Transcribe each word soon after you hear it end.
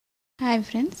Hi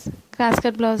friends, cross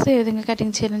cut blouse ఏ విధంగా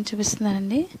cutting చేయాలని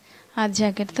చూపిస్తున్నానండి. ఆ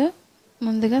జాకెట్తో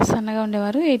ముందుగా సన్నగా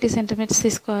ఉండేవారు 80 సెంటీమీటర్స్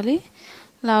తీసుకోవాలి.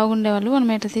 లావుగా ఉండేవాళ్ళు 1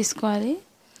 మీటర్ తీసుకోవాలి.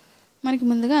 మనకి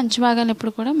ముందుగా అంచు భాగాన్ని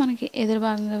ఎప్పుడు కూడా మనకి ఎదురు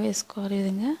భాగంగా వేసుకోవాలి. ఈ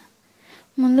విధంగా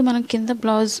ముందు మనం కింద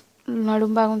బ్లౌజ్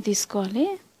నడుము భాగం తీసుకోవాలి.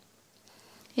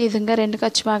 ఈ విధంగా 2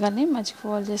 ఖర్చు భాగాన్ని మధ్య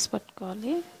ఫోల్డ్ చేసి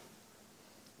పట్టుకోవాలి.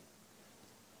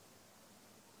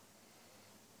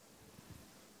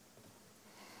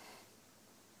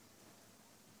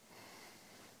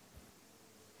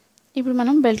 ఇప్పుడు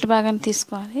మనం బెల్ట్ భాగాన్ని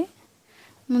తీసుకోవాలి.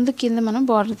 ముందు కింద మనం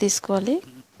బార్డర్ తీసుకోవాలి.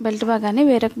 బెల్ట్ భాగాన్ని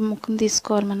వేరే ముక్కను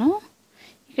తీసుకోవాలి. మనం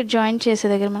ఇక్కడ జాయింట్ చేసే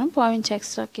దగ్గర మనం పావించి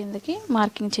ఎక్స్ట్రా కిందకి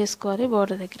మార్కింగ్ చేసుకోవాలి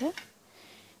బార్డర్ దగ్గర.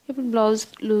 ఇప్పుడు బ్లౌజ్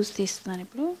లూజ్ తీస్తున్నాను.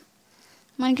 ఇప్పుడు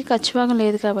మనకి ఖర్చు భాగం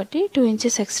లేదు కాబట్టి 2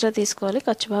 ఇంచెస్ ఎక్స్ట్రా తీసుకోవాలి.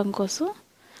 ఖర్చు భాగం కోసం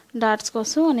డాట్స్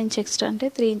కోసం 1 ఇంచ్ ఎక్స్ట్రా అంటే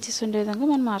 3 ఇంచెస్ ఉండే విధంగా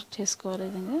మనం మార్క్ చేసుకోవాలి. ఈ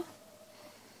విధంగా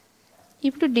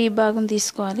ఇప్పుడు డీప్ భాగం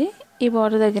తీసుకోవాలి. ఈ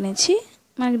బార్డర్ దగ్గర నుంచి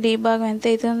మనకి డీప్ భాగం ఎంత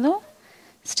అవుతుందో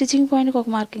స్టిచ్చింగ్ పాయింట్కి ఒక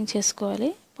మార్కింగ్ చేసుకోవాలి.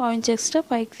 పాయింట్స్ ఎక్స్ట్రా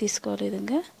పైకి తీసుకోవాలి. ఈ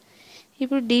విధంగా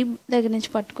ఇప్పుడు డీప్ దగ్గర నుంచి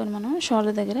పట్టుకొని మనం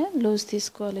షోల్డర్ దగ్గర లూజ్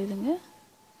తీసుకోవాలి. ఈ విధంగా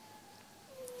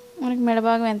మనకి మెడ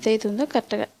భాగం ఎంత అవుతుందో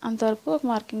కరెక్ట్గా అంతవరకు ఒక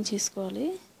మార్కింగ్ చేసుకోవాలి.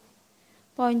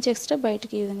 పాయింట్స్ ఎక్స్ట్రా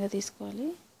బయటికి ఈ విధంగా తీసుకోవాలి.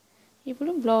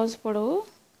 ఇప్పుడు బ్లౌజ్ పొడవు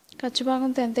ఖర్చు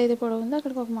భాగంతో ఎంత అయితే పొడవు ఉందో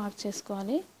అక్కడికి ఒక మార్క్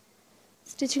చేసుకోవాలి.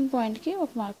 స్టిచ్చింగ్ పాయింట్కి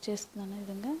ఒక మార్క్ చేస్తున్నాను. ఈ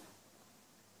విధంగా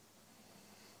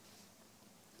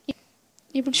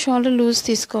ఇప్పుడు షోల్డర్ లూజ్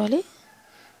తీసుకోవాలి.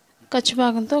 ఖర్చు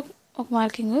భాగంతో ఒక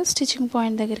మార్కింగ్ స్టిచ్చింగ్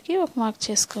పాయింట్ దగ్గరికి ఒక మార్క్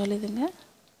చేసుకోవాలి. ఈ విధంగా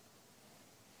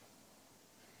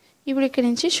ఇప్పుడు ఇక్కడ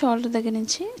నుంచి షోల్డర్ దగ్గర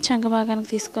నుంచి చంక భాగానికి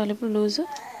తీసుకోవాలి. ఇప్పుడు లూజు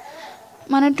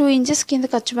మనం 2 ఇంచెస్ కింద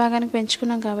ఖర్చు భాగానికి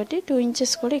పెంచుకున్నాం కాబట్టి 2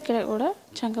 ఇంచెస్ కూడా ఇక్కడ కూడా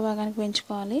చంక భాగానికి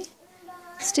పెంచుకోవాలి.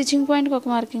 స్టిచ్చింగ్ పాయింట్కి ఒక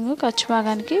మార్కింగ్ ఖర్చు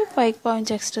భాగానికి పైకి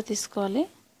పాయింట్స్ ఎక్స్ట్రా తీసుకోవాలి.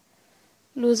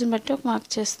 లూజ్ని బట్టి ఒక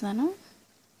మార్క్ చేస్తున్నాను.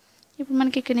 ఇప్పుడు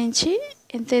మనకి ఇక్కడ నుంచి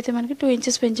ఎంతైతే మనకి 2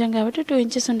 ఇంచెస్ పెంచాం కాబట్టి 2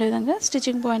 ఇంచెస్ ఉండే విధంగా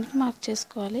స్టిచ్చింగ్ పాయింట్కి మార్క్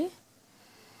చేసుకోవాలి.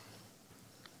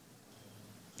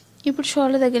 ఇప్పుడు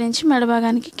షోల్డర్ దగ్గర నుంచి మెడ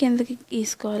భాగానికి కిందకి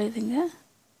గీసుకోవాలి. ఈ విధంగా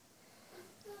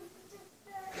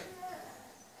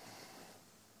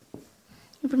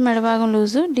ఇప్పుడు మెడ భాగం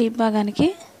లూజు డీప్ భాగానికి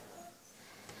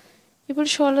ఇప్పుడు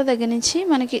షోల్డర్ దగ్గర నుంచి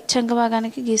మనకి చంక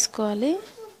భాగానికి గీసుకోవాలి.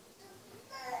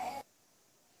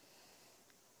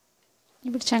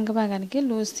 ఇప్పుడు చంక భాగానికి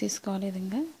లూజ్ తీసుకోవాలి. ఈ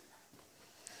విధంగా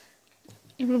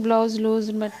ఇప్పుడు బ్లౌజ్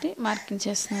లూజ్ని బట్టి మార్కింగ్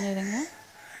చేస్తున్నాను. ఈ విధంగా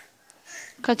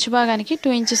ఖర్చు భాగానికి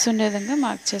 2 ఇంచెస్ ఉండే విధంగా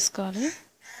మార్క్ చేసుకోవాలి.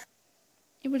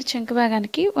 ఇప్పుడు చంక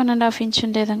భాగానికి 1.5 ఇంచ్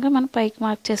ఉండే విధంగా మనం పైకి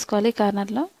మార్క్ చేసుకోవాలి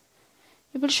కార్నర్లో.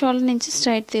 ఇప్పుడు షోల్డర్ నుంచి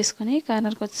స్ట్రైట్ తీసుకొని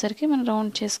కార్నర్కి వచ్చేసరికి మనం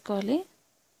రౌండ్ చేసుకోవాలి.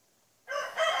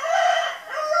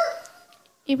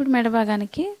 ఇప్పుడు మెడ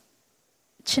భాగానికి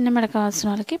చిన్న మెడ కావాల్సిన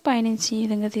వాళ్ళకి పైనుంచి ఈ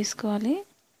విధంగా తీసుకోవాలి.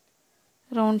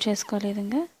 రౌండ్ చేసుకోవాలి. ఈ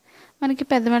విధంగా మనకి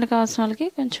పెద్ద మెడ కావాల్సిన వాళ్ళకి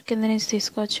కొంచెం కింద నుంచి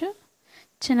తీసుకోవచ్చు.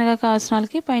 చిన్నగా కావాల్సిన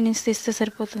వాళ్ళకి పైనుంచి తీస్తే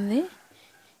సరిపోతుంది.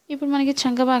 ఇప్పుడు మనకి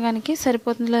చంక భాగానికి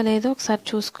సరిపోతుందో లేదో ఒకసారి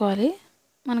చూసుకోవాలి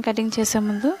మనం కటింగ్ చేసే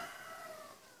ముందు.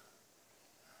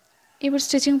 ఇప్పుడు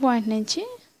స్టిచ్చింగ్ పాయింట్ నుంచి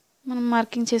మనం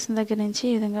మార్కింగ్ చేసిన దగ్గర నుంచి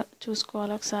ఈ విధంగా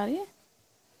చూసుకోవాలి. ఒకసారి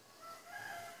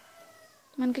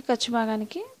మనకి ఖర్చు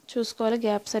భాగానికి చూసుకోవాలి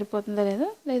గ్యాప్ సరిపోతుందో లేదో,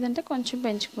 లేదంటే కొంచెం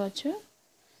పెంచుకోవచ్చు.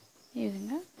 ఈ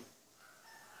విధంగా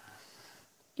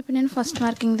ఇప్పుడు నేను ఫస్ట్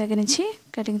మార్కింగ్ దగ్గర నుంచి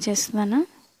కటింగ్ చేస్తున్నాను.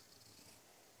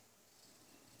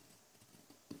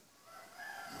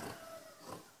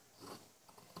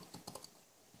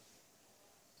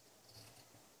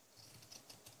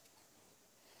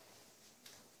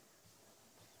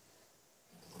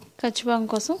 ఖర్చు భాగం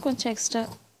కోసం కొంచెం ఎక్స్ట్రా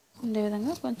ఉండే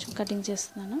విధంగా కొంచెం కటింగ్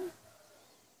చేస్తున్నాను.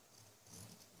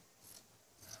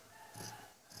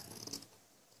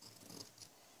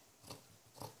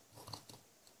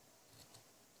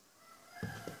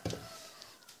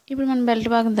 ఇప్పుడు మనం బెల్ట్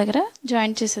భాగం దగ్గర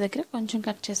జాయింట్ చేసే దగ్గర కొంచెం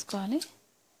కట్ చేసుకోవాలి.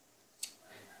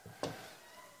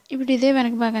 ఇప్పుడు ఇదే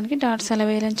వెనక భాగానికి డాట్స్ ఎలా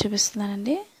వేయాలని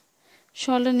చూపిస్తున్నానండి.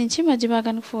 షోల్డర్ నుంచి మధ్య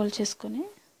భాగానికి ఫోల్డ్ చేసుకొని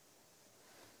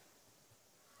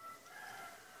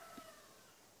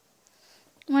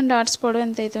మన డాట్స్ పొడవు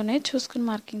ఎంత అయితే ఉన్నాయో చూసుకుని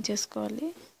మార్కింగ్ చేసుకోవాలి.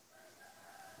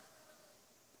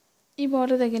 ఈ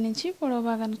బార్డర్ దగ్గర నుంచి పొడవు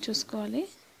భాగానికి చూసుకోవాలి.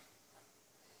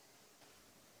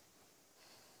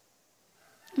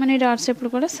 మన ఈ డాట్స్ ఎప్పుడు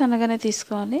కూడా సన్నగానే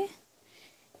తీసుకోవాలి.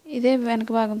 ఇదే వెనక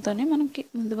భాగంతోనే మనం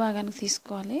ముందు భాగానికి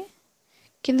తీసుకోవాలి.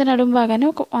 కింద నడుము భాగాన్ని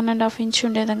ఒక 1.5 ఇంచ్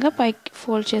ఉండే విధంగా పైకి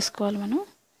ఫోల్డ్ చేసుకోవాలి.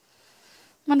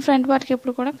 మన ఫ్రంట్ పార్ట్కి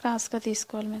ఎప్పుడు కూడా క్రాస్గా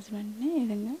తీసుకోవాలి మెజర్మెంట్ని.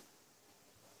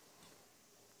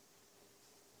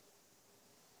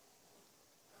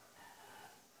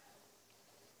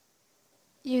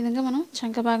 ఈ విధంగా మనం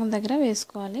చంక భాగం దగ్గర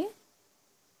వేసుకోవాలి.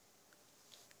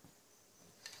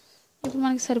 ఇప్పుడు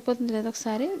మనకి సరిపోతుంది లేదా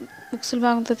ఒకసారి ఉక్సుల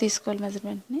భాగంతో తీసుకోవాలి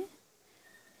మెజర్మెంట్ని.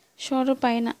 షోల్డర్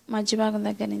పైన మధ్య భాగం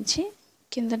దగ్గర నుంచి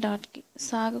కింద డాట్కి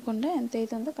సాగకుండా ఎంత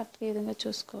అయితే ఉందో కరెక్ట్గా ఈ విధంగా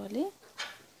చూసుకోవాలి.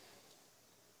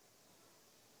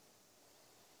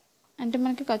 అంటే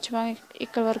మనకి ఖర్చు భాగం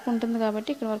ఇక్కడ వరకు ఉంటుంది కాబట్టి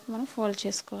ఇక్కడ వరకు మనం ఫోల్డ్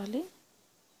చేసుకోవాలి.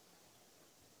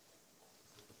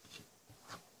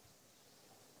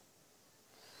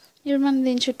 ఇప్పుడు మనం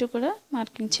దీని చుట్టూ కూడా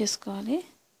మార్కింగ్ చేసుకోవాలి.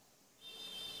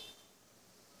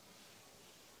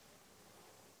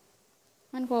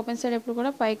 మనకు ఓపెన్ సైడ్ ఎప్పుడు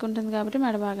కూడా పైకి ఉంటుంది కాబట్టి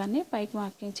మెడ భాగాన్ని పైకి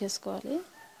మార్కింగ్ చేసుకోవాలి.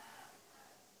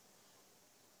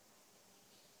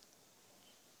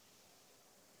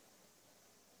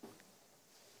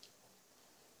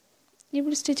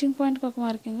 ఇప్పుడు స్టిచ్చింగ్ పాయింట్కి ఒక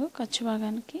మార్కింగ్, ఖర్చు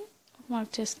భాగానికి ఒక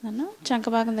మార్క్ చేస్తున్నాను. చంక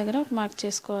భాగం దగ్గర ఒక మార్క్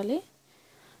చేసుకోవాలి.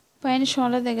 పైన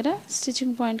షోల్డర్ దగ్గర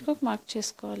స్టిచ్చింగ్ పాయింట్కి ఒక మార్క్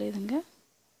చేసుకోవాలి ఈ విధంగా.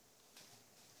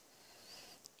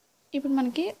 ఇప్పుడు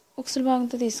మనకి ఉక్సుల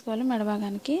భాగంతో తీసుకోవాలి మెడ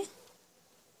భాగానికి.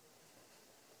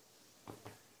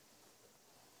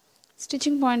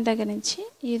 స్టిచ్చింగ్ పాయింట్ దగ్గర నుంచి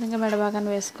ఈ విధంగా మెడ భాగాన్ని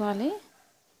వేసుకోవాలి.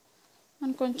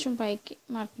 మనం కొంచెం పైకి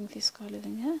మార్కింగ్ తీసుకోవాలి ఈ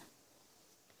విధంగా.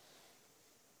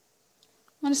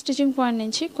 మన స్టిచ్చింగ్ పాయింట్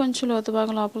నుంచి కొంచెం లోతు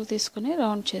భాగం లోపలికి తీసుకుని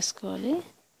రౌండ్ చేసుకోవాలి.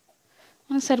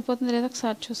 మనకు సరిపోతుంది లేదా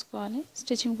ఒకసారి చూసుకోవాలి.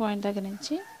 స్టిచ్చింగ్ పాయింట్ దగ్గర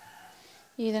నుంచి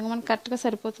ఈ విధంగా మనకు కరెక్ట్గా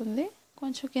సరిపోతుంది.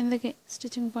 కొంచెం కిందకి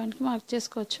స్టిచ్చింగ్ పాయింట్కి మార్క్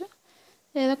చేసుకోవచ్చు,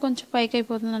 లేదా కొంచెం పైకి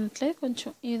అయిపోతుంది అన్నట్లే కొంచెం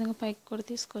ఈ విధంగా పైకి కూడా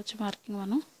తీసుకోవచ్చు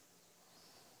మార్కింగ్.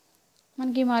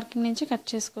 మనకి ఈ మార్కింగ్ నుంచి కట్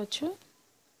చేసుకోవచ్చు.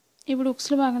 ఇప్పుడు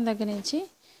ఉక్సుల భాగం దగ్గర నుంచి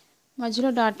మధ్యలో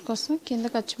డాట్ కోసం కింద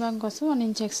ఖర్చు భాగం కోసం 1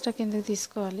 ఇంచ్ ఎక్స్ట్రా కిందకి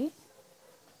తీసుకోవాలి.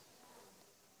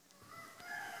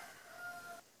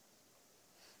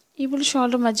 ఇప్పుడు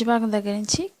షోల్డర్ మధ్య భాగం దగ్గర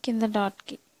నుంచి కింద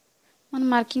డాట్కి మనం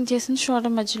మార్కింగ్ చేసిన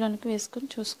షోల్డర్ మధ్యలోనికి వేసుకొని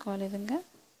చూసుకోవాలి. విధంగా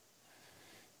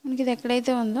మనకి ఇది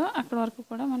ఎక్కడైతే ఉందో అక్కడ వరకు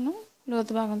కూడా మనం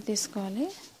లోతు భాగం తీసుకోవాలి.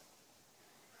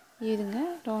 ఈ విధంగా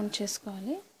రౌండ్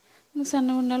చేసుకోవాలి. మనకు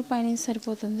సన్నగా ఉండే వాళ్ళు పైనుంచి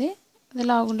సరిపోతుంది, అది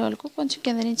లాగుండే వాళ్ళకు కొంచెం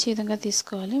కింద నుంచి ఈ విధంగా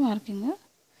తీసుకోవాలి మార్కింగ్.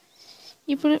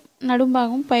 ఇప్పుడు నడుము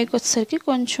భాగం పైకి వచ్చేసరికి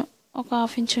కొంచెం ఒక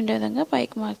 1/2 ఇంచ్ ఉండే విధంగా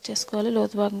పైకి మార్క్ చేసుకోవాలి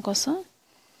లోతు భాగం కోసం.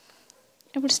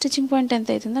 ఇప్పుడు స్టిచ్చింగ్ పాయింట్ ఎంత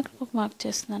అవుతుందో అక్కడ ఒక మార్క్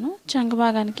చేస్తున్నాను. చంక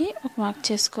భాగానికి ఒక మార్క్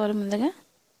చేసుకోవాలి ముందుగా.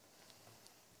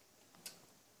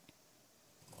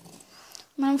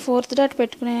 మనం 4th డాట్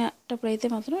పెట్టుకునేటప్పుడు అయితే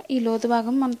మాత్రం ఈ లోతు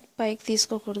భాగం మనం పైకి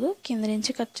తీసుకోకూడదు, కింద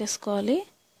నుంచి కట్ చేసుకోవాలి.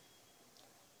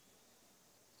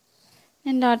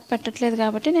 నేను డాట్ పెట్టట్లేదు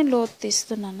కాబట్టి నేను లోతు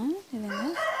తీస్తున్నాను ఈ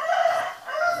విధంగా.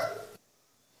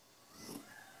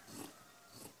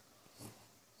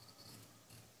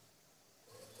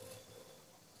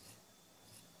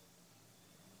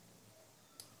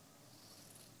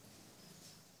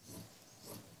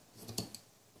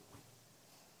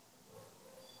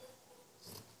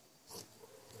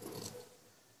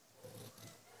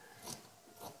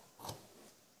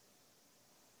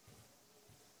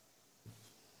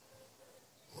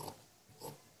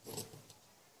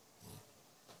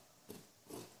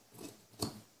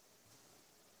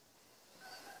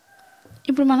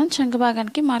 ఇప్పుడు మనం చంక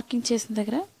భాగానికి మార్కింగ్ చేసిన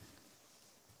దగ్గర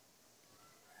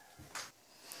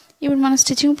ఇప్పుడు మనం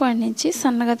స్టిచ్చింగ్ పాయింట్ నుంచి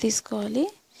సన్నగా తీసుకోవాలి.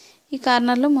 ఈ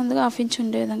కార్నర్లో ముందుగా 1/2 ఇంచ్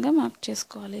ఉండే విధంగా మార్క్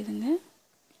చేసుకోవాలి. ఈ విధంగా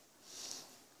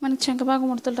మనకి చంక భాగం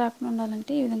ముడతలు రాకుండా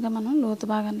ఉండాలంటే ఈ విధంగా మనం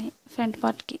లోతు భాగాన్ని ఫ్రంట్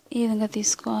పార్ట్కి ఈ విధంగా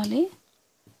తీసుకోవాలి.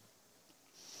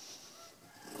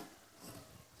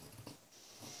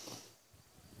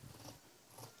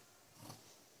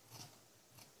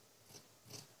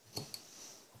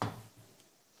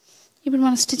 ఇప్పుడు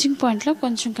మన స్టిచ్చింగ్ పాయింట్లో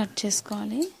కొంచెం కట్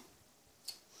చేసుకోవాలి.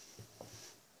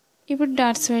 ఇప్పుడు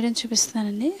డాట్స్ వేయడం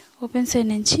చూపిస్తానండి. ఓపెన్ సైడ్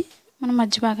నుంచి మనం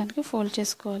మధ్య భాగానికి ఫోల్డ్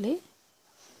చేసుకోవాలి.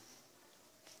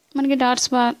 మనకి డాట్స్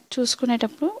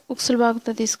చూసుకునేటప్పుడు ఉక్సుల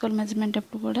భాగంతో తీసుకోవాలి మెజర్మెంట్.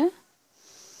 ఎప్పుడు కూడా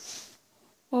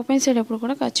ఓపెన్ సైడ్ ఎప్పుడు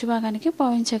కూడా ఖర్చు భాగానికి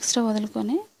 1/2 ఇంచ్ ఎక్స్ట్రా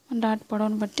వదులుకొని మన డాట్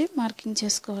పొడవును బట్టి మార్కింగ్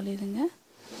చేసుకోవాలి. ఈ విధంగా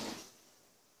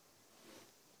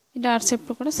ఈ డాట్స్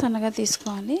ఎప్పుడు కూడా సన్నగా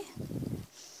తీసుకోవాలి.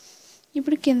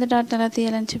 ఇప్పుడు కింద డాట్ ఎలా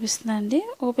తీయాలని చూపిస్తుందండి.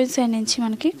 ఓపెన్ సైడ్ నుంచి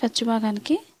మనకి ఖర్చు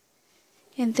భాగానికి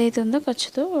ఎంత అవుతుందో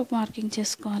ఖర్చుతో ఒక మార్కింగ్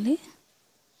చేసుకోవాలి.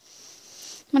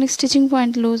 మనకి స్టిచ్చింగ్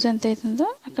పాయింట్ లూజ్ ఎంత అవుతుందో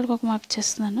అక్కడికి ఒక మార్క్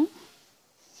చేస్తున్నాను.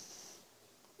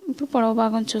 ఇప్పుడు పొడవు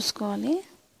భాగం చూసుకోవాలి.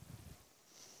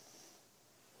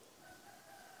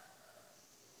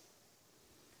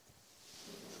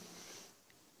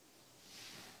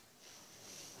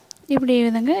 ఇప్పుడు ఈ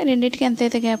విధంగా రెండింటికి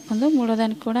ఎంతైతే గ్యాప్ ఉందో మూడో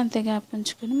దానికి కూడా అంతే గ్యాప్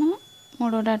ఉంచుకొని మనం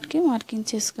మూడో డాట్కి మార్కింగ్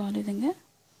చేసుకోవాలి. ఈ విధంగా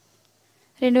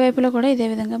రెండు వైపులా కూడా ఇదే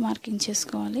విధంగా మార్కింగ్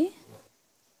చేసుకోవాలి.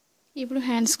 ఇప్పుడు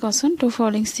హ్యాండ్స్ కోసం 2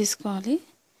 ఫోల్డింగ్స్ తీసుకోవాలి.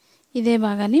 ఇదే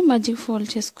భాగాన్ని మధ్యకి ఫోల్డ్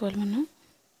చేసుకోవాలి మనం.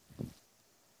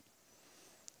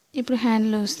 ఇప్పుడు హ్యాండ్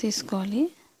లూజ్ తీసుకోవాలి.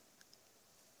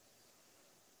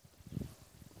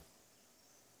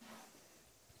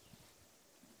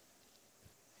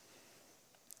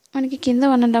 మనకి కింద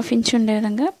 1.5 ఇంచ్ ఉండే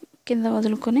విధంగా కింద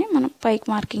వదులుకొని మనం పైకి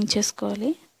మార్కింగ్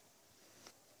చేసుకోవాలి.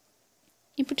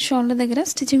 ఇప్పుడు షోల్డర్ దగ్గర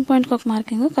స్టిచ్చింగ్ పాయింట్కి ఒక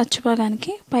మార్కింగ్, ఖర్చు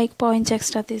భాగానికి పైకి 1/2 ఇంచ్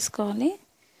ఎక్స్ట్రా తీసుకోవాలి.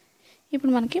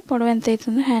 ఇప్పుడు మనకి పొడవు ఎంత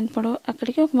అవుతుందో హ్యాండ్ పొడవు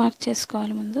అక్కడికి ఒక మార్క్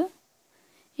చేసుకోవాలి ముందు.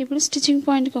 ఇప్పుడు స్టిచ్చింగ్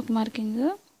పాయింట్కి ఒక మార్కింగ్,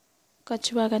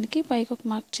 ఖర్చు భాగానికి పైకి ఒక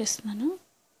మార్క్ చేస్తున్నాను.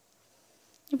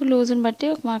 ఇప్పుడు లూజ్ని బట్టి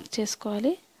ఒక మార్క్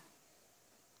చేసుకోవాలి.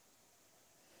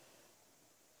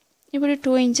 ఇప్పుడు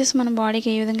 2 ఇంచెస్ మన బాడీకి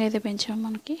ఏ విధంగా అయితే పెంచామో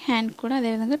మనకి హ్యాండ్ కూడా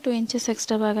అదేవిధంగా 2 ఇంచెస్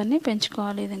ఎక్స్ట్రా భాగాన్ని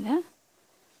పెంచుకోవాలి. ఈ విధంగా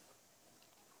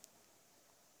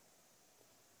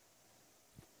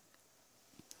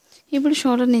ఇప్పుడు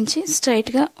షోల్డర్ నుంచి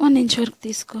స్ట్రైట్గా 1 ఇంచ్ వరకు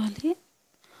తీసుకోవాలి.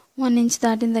 1 ఇంచ్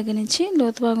దాటిన దగ్గర నుంచి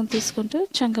లోతు భాగం తీసుకుంటూ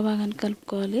చంక భాగాన్ని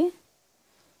కలుపుకోవాలి.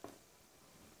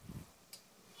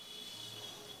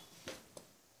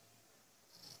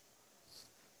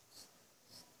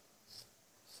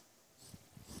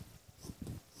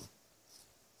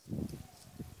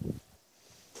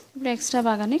 ఇప్పుడు ఎక్స్ట్రా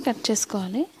భాగాన్ని కట్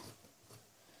చేసుకోవాలి.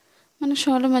 మన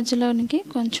షోల్డర్ మధ్యలోనికి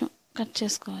కొంచెం కట్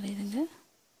చేసుకోవాలి. ఈ విధంగా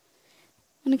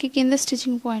మనకి కింద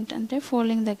స్టిచ్చింగ్ పాయింట్ అంటే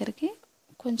ఫోల్డింగ్ దగ్గరికి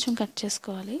కొంచెం కట్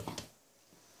చేసుకోవాలి.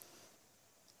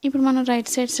 ఇప్పుడు మనం రైట్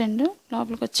సైడ్స్ రెండు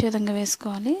లోపలికి వచ్చే విధంగా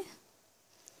వేసుకోవాలి.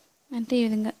 అంటే ఈ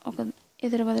విధంగా ఒక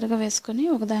ఎదురు బదురుగా వేసుకొని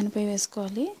ఒక దానిపై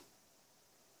వేసుకోవాలి.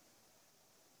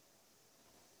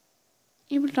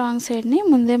 ఇప్పుడు రాంగ్ సైడ్ని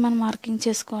ముందే మనం మార్కింగ్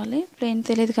చేసుకోవాలి, ప్లెయిన్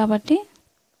తెలియదు కాబట్టి.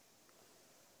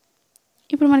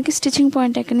 ఇప్పుడు మనకి స్టిచ్చింగ్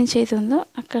పాయింట్ ఎక్కడి నుంచి అయితే ఉందో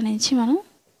అక్కడి నుంచి మనం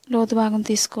లోతు భాగం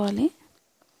తీసుకోవాలి.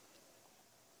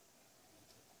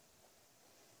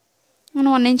 మనం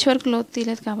 1 ఇంచ్ వరకు లోతు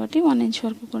తీయలేదు కాబట్టి 1 ఇంచ్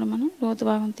వరకు కూడా మనం లోతు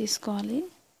భాగం తీసుకోవాలి.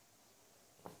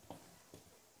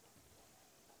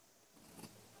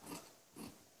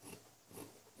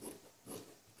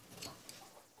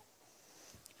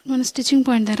 మన స్టిచ్చింగ్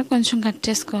పాయింట్ దగ్గర కొంచెం కట్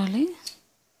చేసుకోవాలి.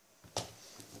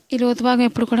 ఈ లోతు భాగం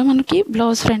ఎప్పుడు కూడా మనకి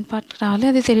బ్లౌజ్ ఫ్రంట్ పార్ట్ రావాలి,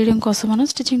 అది తెలియడం కోసం మనం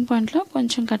స్టిచ్చింగ్ పాయింట్లో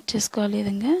కొంచెం కట్ చేసుకోవాలి. ఈ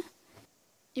విధంగా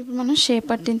ఇప్పుడు మనం షేప్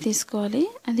పట్టిని తీసుకోవాలి,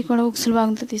 అది కూడా ఉక్సుల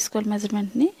భాగంతో తీసుకోవాలి.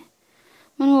 మెజర్మెంట్ని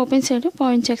మనం ఓపెన్ సైడ్ 1/2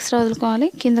 ఇంచ్ ఎక్స్ట్రా వదులుకోవాలి.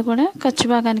 కింద కూడా ఖర్చు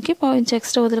భాగానికి 1/2 ఇంచ్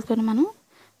ఎక్స్ట్రా వదులుకొని మనం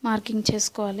మార్కింగ్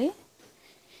చేసుకోవాలి.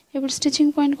 ఇప్పుడు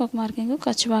స్టిచ్చింగ్ పాయింట్కి ఒక మార్కింగ్,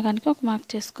 ఖర్చు భాగానికి ఒక మార్క్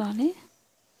చేసుకోవాలి.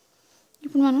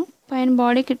 ఇప్పుడు మనం పైన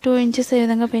బాడీకి 2 ఇంచెస్ ఏ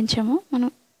విధంగా పెంచామో మనం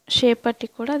షేప్ పట్టి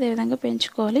కూడా అదే విధంగా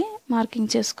పెంచుకోవాలి, మార్కింగ్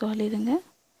చేసుకోవాలి. ఈ విధంగా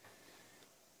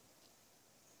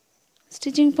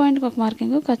స్టిచ్చింగ్ పాయింట్కి ఒక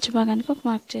మార్కింగ్, ఖర్చు భాగానికి ఒక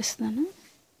మార్క్ చేస్తున్నాను.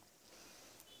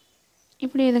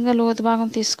 ఇప్పుడు ఈ విధంగా లోతు భాగం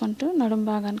తీసుకుంటూ నడుము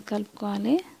భాగాన్ని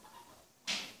కలుపుకోవాలి.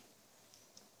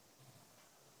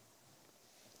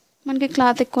 మనకి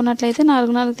క్లాత్ ఎక్కువ ఉన్నట్లయితే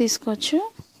 4 తీసుకోవచ్చు,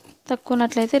 తక్కువ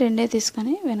ఉన్నట్లయితే 2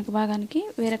 తీసుకొని వెనక భాగానికి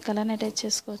వేరే కలర్ని అటాచ్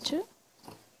చేసుకోవచ్చు.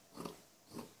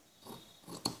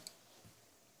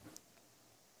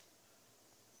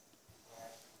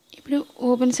 ఇప్పుడు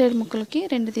ఓపెన్ సైడ్ ముక్కలకి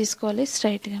 2 తీసుకోవాలి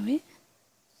స్ట్రైట్గా. అవి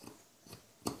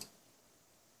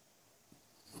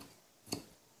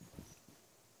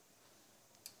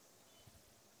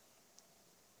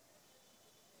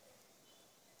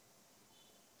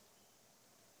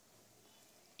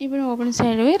ఇప్పుడు ఓపెన్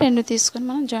సైడ్వి 2 తీసుకొని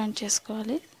మనం జాయింట్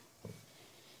చేసుకోవాలి.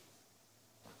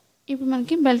 ఇప్పుడు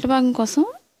మనకి బెల్ట్ భాగం కోసం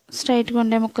స్ట్రైట్గా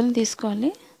ఉండే ముక్కలను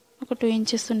తీసుకోవాలి, ఒక 2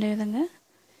 ఇంచెస్ ఉండే విధంగా.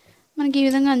 మనకి ఈ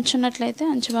విధంగా అంచు ఉన్నట్లయితే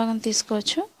అంచు భాగం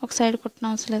తీసుకోవచ్చు, ఒక సైడ్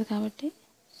కుట్టిన అవసరం లేదు కాబట్టి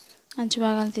అంచు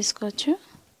భాగాలు తీసుకోవచ్చు.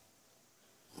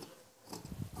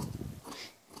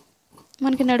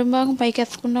 మనకి నడుము భాగం పైకి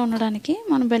ఎత్తకుండా ఉండడానికి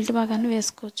మనం బెల్ట్ భాగాన్ని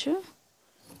వేసుకోవచ్చు.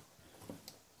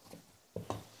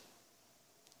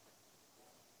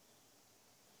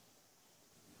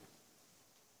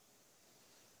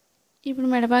 ఇప్పుడు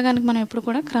మెడ భాగానికి మనం ఎప్పుడు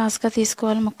కూడా క్రాస్గా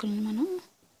తీసుకోవాలి. ముక్కల్ని మనం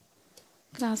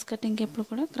క్రాస్ కటింగ్ ఎప్పుడు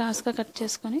కూడా క్రాస్గా కట్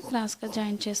చేసుకొని క్రాస్గా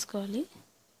జాయింట్ చేసుకోవాలి.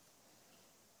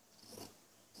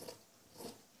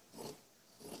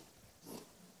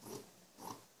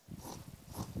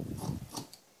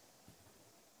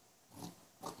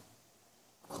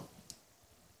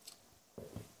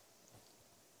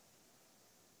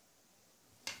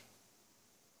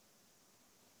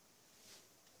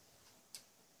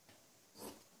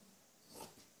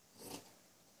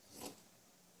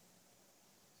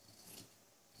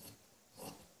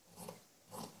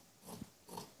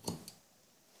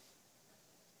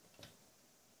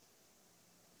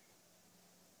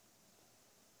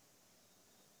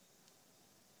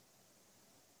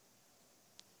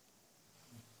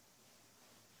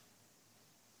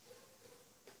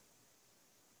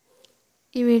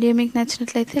 ఈ వీడియో మీకు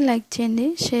నచ్చినట్లయితే లైక్ చేయండి,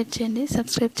 షేర్ చేయండి,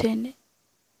 సబ్స్క్రైబ్ చేయండి.